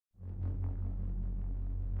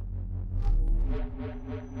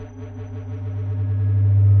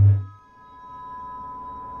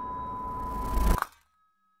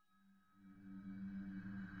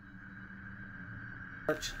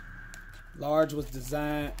Large was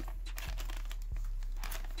designed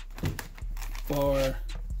for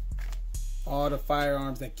all the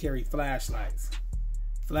firearms that carry flashlights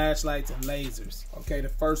and lasers. Okay, the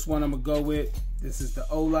first one I'm gonna go with, this is the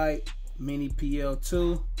Olight Mini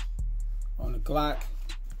PL2 on the Glock,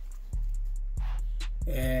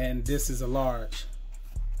 and this is a large.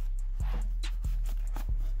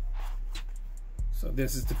 So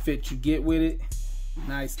this is the fit you get with it.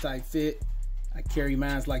 Nice tight fit. I carry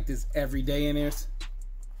mines like this every day in there.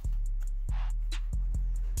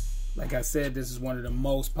 Like I said, this is one of the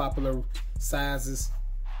most popular sizes.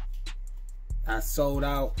 I sold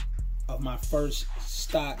out of my first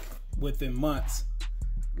stock within months,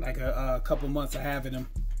 like a couple months of having them.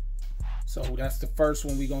 So that's the first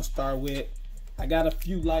one we're gonna start with. I got a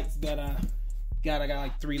few lights that I got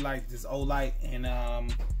like 3 lights. This Olight and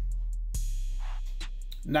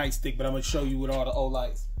Nightstick, but I'm gonna show you with all the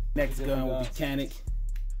Olights. Next gun will be Canik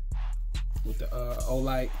with the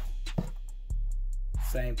Olight.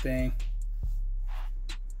 Same thing.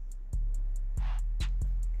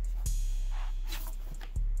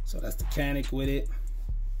 So that's the Canik with it.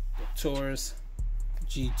 The Taurus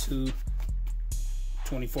G2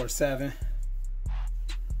 24/7.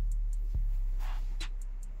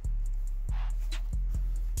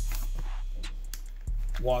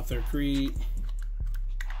 Walther Creed.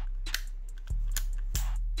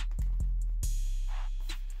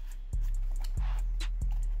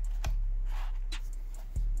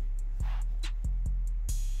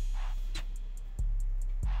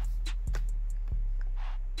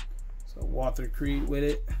 So Walther Creed with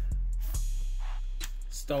it.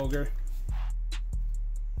 Stoeger.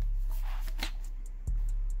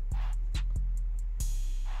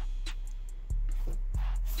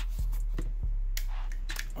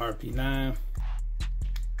 RP9.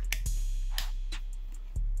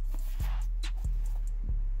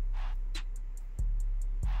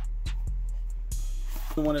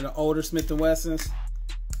 One of the older Smith & Wessons,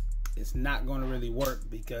 it's not going to really work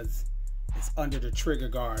because it's under the trigger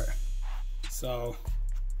guard. So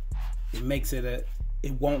it makes it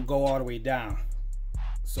it won't go all the way down.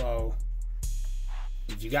 So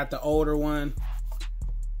if you got the older one,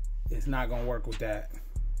 it's not going to work with that.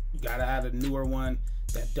 You got to have a newer one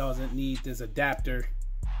that doesn't need this adapter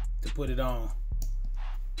to put it on.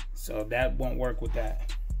 So that won't work with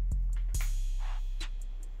that.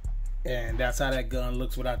 And that's how that gun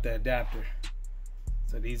looks without the adapter.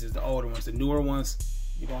 So these are the older ones. The newer ones,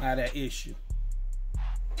 you don't have that issue.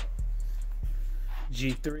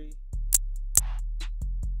 G3.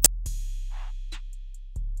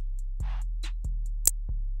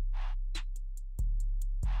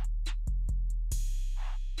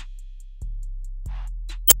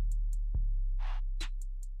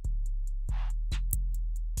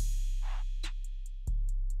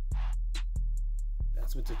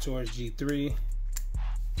 That's with the Taurus G3.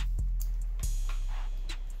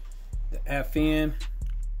 The FN.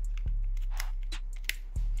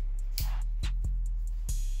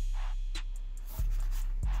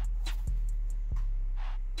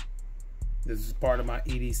 This is part of my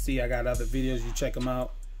EDC. I got other videos, you check them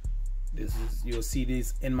out. This is, you'll see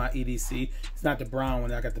these in my EDC. It's not the brown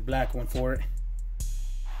one, I got the black one for it.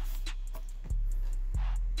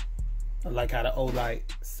 I like how the Olight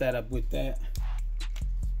set up with that.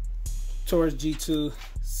 Taurus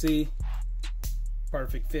G2C,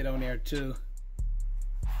 perfect fit on there too.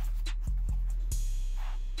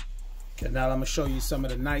 Okay, now I'm gonna show you some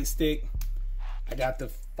of the Nightstick. I got the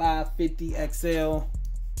 550 XL,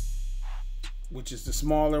 which is the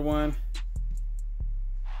smaller one,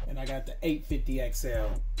 and I got the 850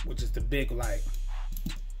 XL, which is the big light.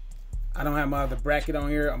 I don't have my other bracket on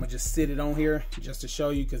here. I'm gonna just sit it on here just to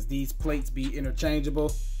show you, because these plates be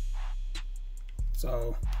interchangeable.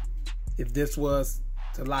 So if this was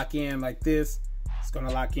to lock in like this, it's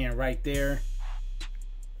gonna lock in right there.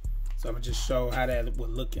 So I'm gonna just show how that would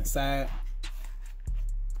look inside.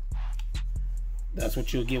 That's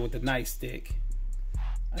what you'll get with the Nightstick.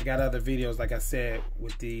 I got other videos, like I said,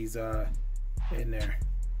 with these in there.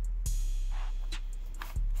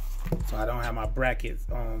 So I don't have my brackets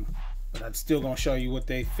on, but I'm still gonna show you what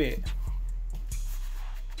they fit.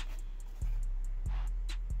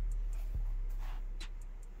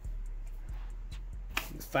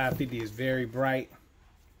 The 550 is very bright.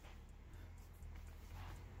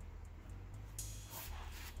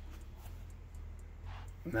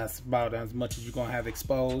 And that's about as much as you're gonna have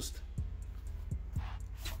exposed.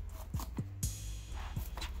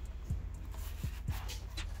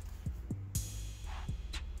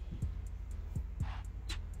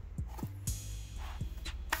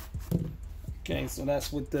 Okay, so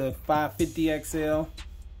that's with the 550 XL.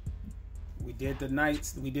 did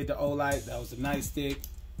the Olight. That was the nightstick.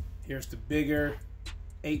 Here's the bigger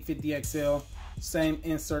 850 XL. Same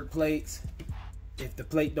insert plates. If the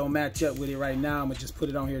plate don't match up with it right now, I'm gonna just put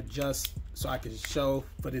it on here just so I can show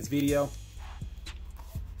for this video.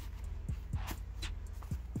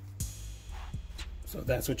 So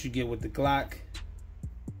that's what you get with the Glock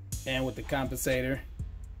and with the compensator.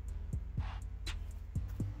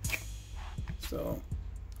 So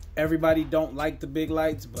everybody don't like the big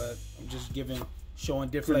lights, but I'm just showing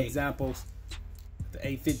different examples. The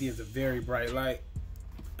 850 is a very bright light.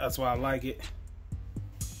 That's why I like it.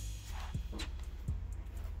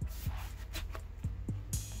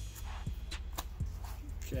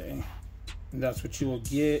 Okay, and that's what you will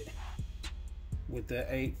get with the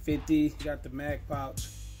 850. You got the mag pouch.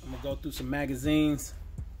 I'm gonna go through some magazines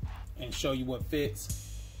and show you what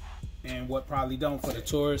fits and what probably don't for the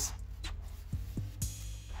tourist.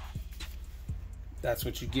 That's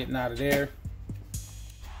what you're getting out of there.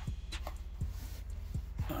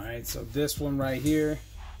 All right, so this one right here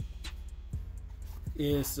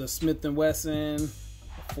is the Smith & Wesson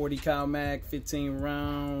 40 cal mag, 15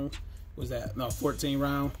 round. Was that? No, 14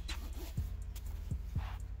 round.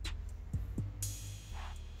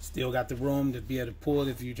 Still got the room to be able to pull it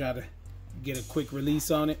if you try to get a quick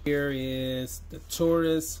release on it. Here is the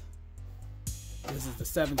Taurus. This is the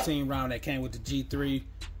 17 round that came with the G3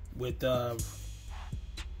 with the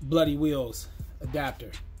bloody wheels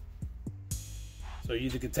adapter. So you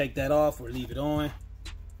either can take that off or leave it on.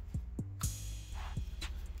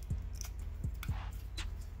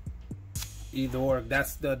 Either or,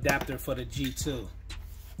 that's the adapter for the G2.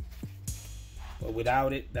 But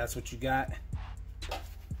without it, that's what you got.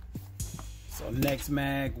 So next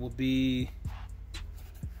mag will be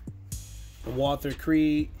the Walther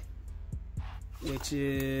Creed, which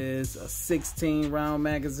is a 16 round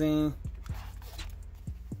magazine.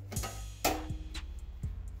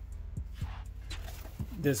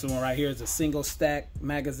 This one right here is a single stack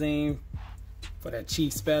magazine for that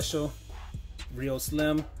Chief Special. Real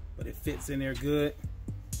slim, but it fits in there good.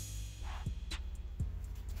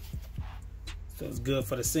 So it's good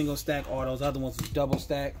for the single stack. All those other ones is double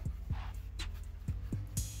stack.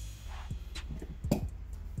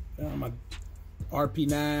 My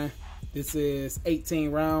RP9. This is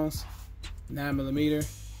 18 rounds, 9mm.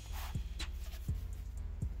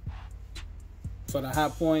 For the High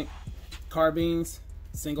Point carbines,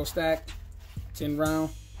 single stack, 10 round.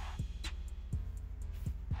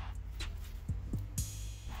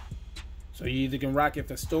 So you either can rock it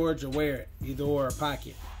for storage or wear it, either or a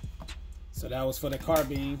pocket. So that was for the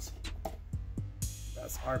carbines.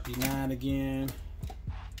 That's RP9 again.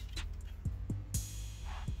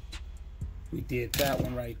 We did that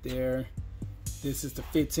one right there. This is the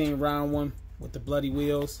 15 round one with the bloody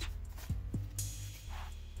wheels.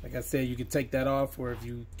 Like I said, you can take that off, or if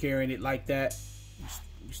you carrying it like that,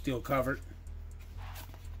 you're still covered.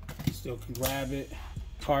 You still can grab it.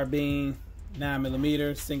 Carbine,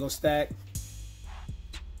 9mm, single stack.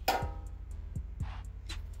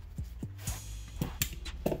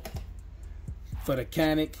 For the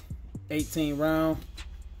Canic, 18 round.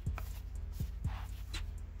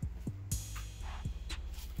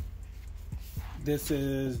 This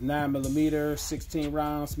is 9mm, 16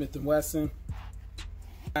 round, Smith & Wesson.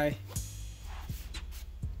 Little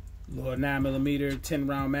 9mm, 10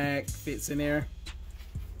 round mag fits in there.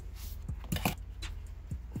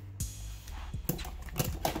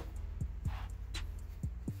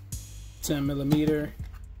 $10mm,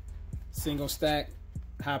 single stack,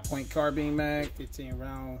 High Point carbine mag, 15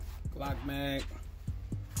 round Glock mag.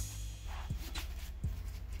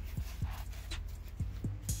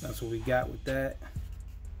 That's what we got with that.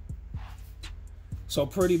 So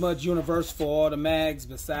pretty much universal for all the mags.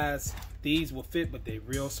 Besides these will fit, but they're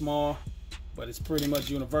real small. But it's pretty much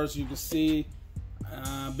universal. You can see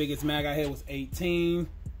biggest mag I had was 18.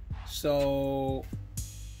 So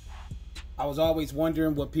I was always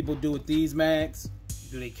wondering what people do with these mags.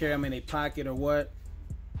 Do they carry them in a pocket or what?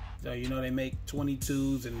 So you know they make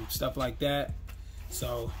 22s and stuff like that.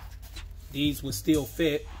 So these would still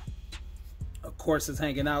fit. Of course, it's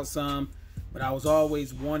hanging out some, but I was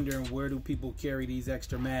always wondering, where do people carry these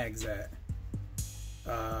extra mags at?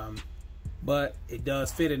 But it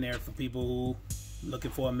does fit in there for people who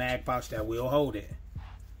looking for a mag pouch that will hold it.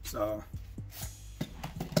 So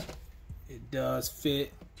it does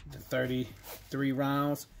fit the 33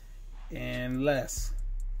 rounds and less.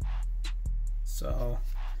 So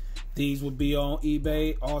these will be on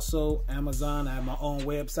eBay, also Amazon. I have my own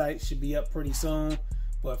website, should be up pretty soon.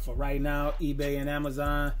 But for right now, eBay and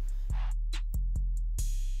Amazon.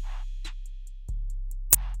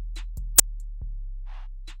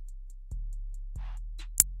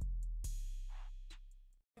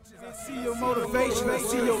 See your motivation, I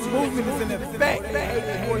see your movement is in effect.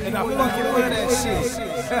 And I fucking love that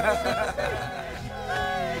shit.